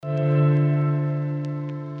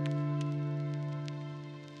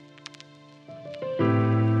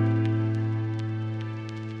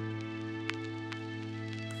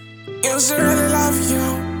Used to really love you.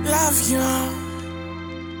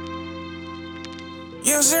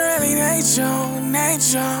 Used to really need you.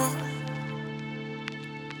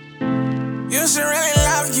 Used to really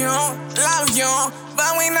love you,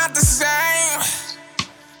 but we not the same.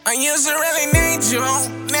 I used to really need you,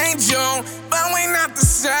 but we not the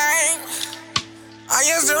same. I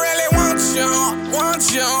used to really want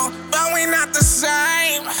you, but we not the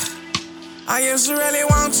same. I used to really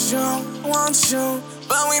want you,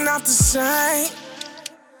 but we not the same.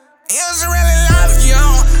 I used to really love you,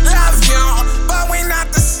 but we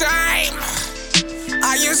not the same.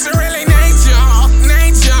 I used to really need you,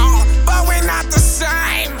 but we not the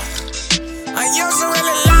same. I used to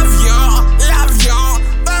really love you,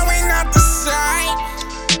 but we not the same.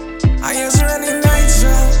 I used to really need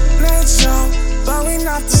you, but we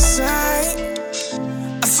not the same.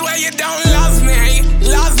 I swear you don't love me.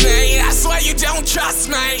 I swear you don't trust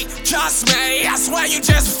me. I swear you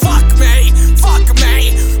just fuck me.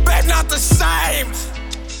 Babe, not the same.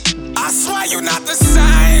 I swear you not the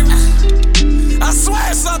same. I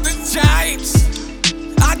swear something changed.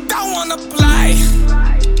 I don't wanna play.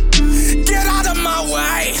 Get out of my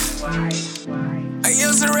way. I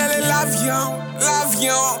used to really love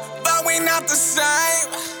you, but we not the same.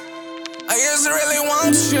 I used to really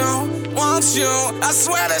want you. I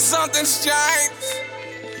swear that something's changed.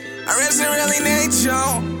 I used to really need you,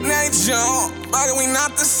 but we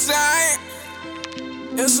not the same.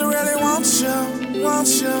 Used to really want you. I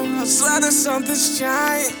swear that something's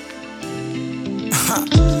changed.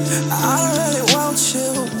 I really want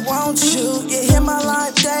you. You hear my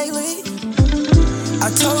line daily. I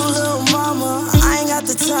told little mama I ain't got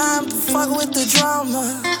the time to fuck with the drama.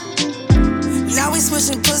 Now we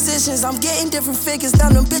switching positions, I'm getting different figures. Now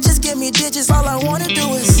them bitches give me digits, all I wanna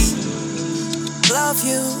do is love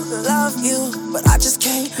you, but I just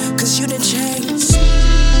can't, cause you done changed.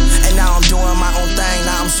 And now I'm doing my own thing,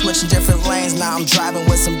 now I'm switching different lanes. Now I'm driving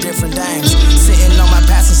with some different dames. Sitting on my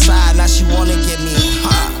passenger side, now she wanna get me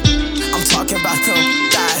high. I'm talking about them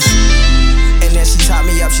thighs. And then she tied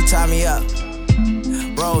me up.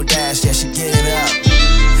 Road dash, yeah, she get it up.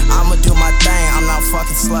 I'ma do my thing, I'm not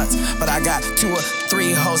fucking sluts, but I got 2 or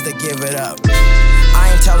 3 hoes that give it up.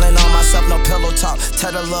 I ain't telling on myself no pillow talk.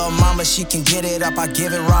 Tell the little mama she can get it up, I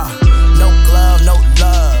give it raw. No glove, no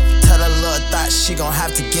love. Tell the little thought she gon'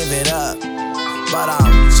 have to give it up. But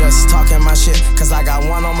I'm just talking my shit, cause I got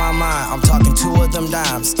one on my mind. I'm talking 2 of them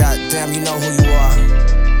dimes. Goddamn, you know who you are.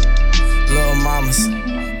 Little mamas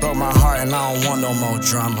broke my heart and I don't want no more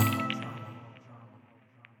drama.